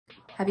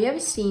Have you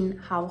ever seen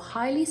how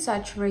highly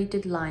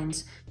saturated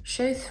lines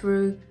show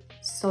through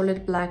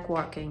solid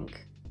blackwork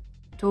ink?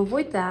 To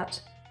avoid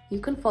that, you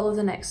can follow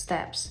the next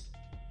steps.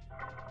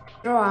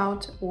 Draw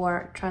out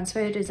or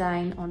transfer your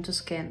design onto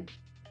skin.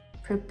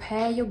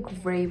 Prepare your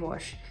grey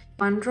wash.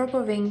 1 drop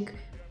of ink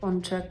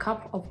onto a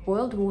cup of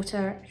boiled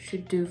water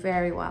should do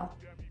very well.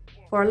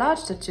 For a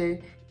large tattoo,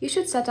 you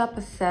should set up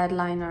a third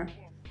liner.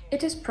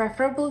 It is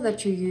preferable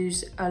that you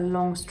use a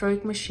long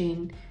stroke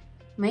machine.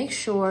 Make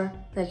sure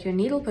that your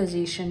needle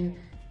position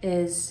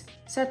is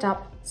set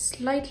up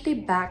slightly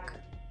back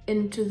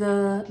into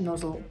the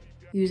nozzle.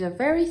 Use a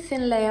very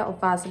thin layer of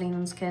Vaseline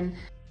on skin.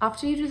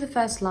 After you do the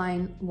first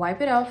line,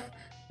 wipe it off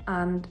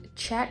and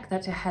check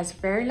that it has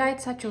very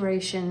light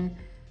saturation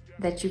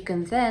that you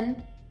can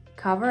then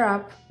cover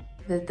up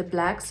with the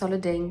black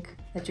solid ink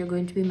that you're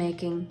going to be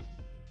making.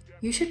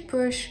 You should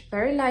push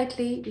very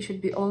lightly, you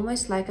should be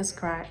almost like a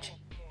scratch.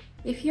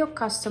 If your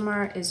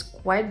customer is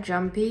quite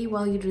jumpy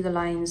while you do the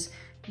lines,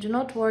 do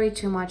not worry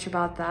too much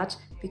about that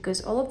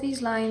because all of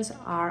these lines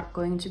are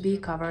going to be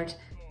covered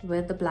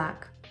with the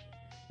black.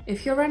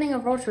 If you're running a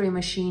rotary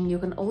machine, you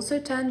can also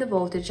turn the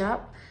voltage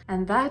up,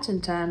 and that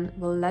in turn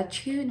will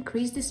let you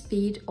increase the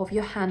speed of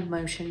your hand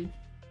motion.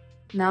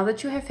 Now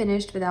that you have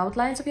finished with the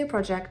outlines of your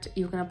project,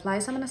 you can apply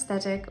some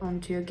anesthetic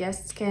onto your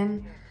guest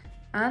skin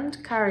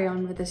and carry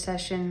on with the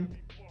session.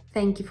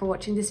 Thank you for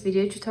watching this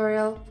video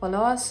tutorial. Follow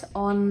us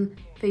on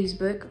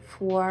Facebook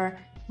for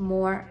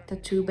more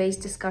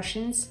tattoo-based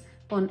discussions,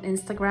 on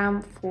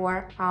Instagram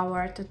for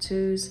our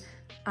tattoos,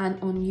 and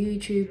on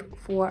YouTube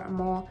for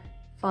more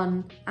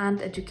fun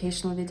and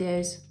educational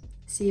videos.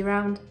 See you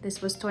around.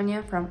 This was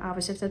Tonya from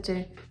Hours of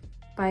Tattoo.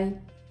 Bye.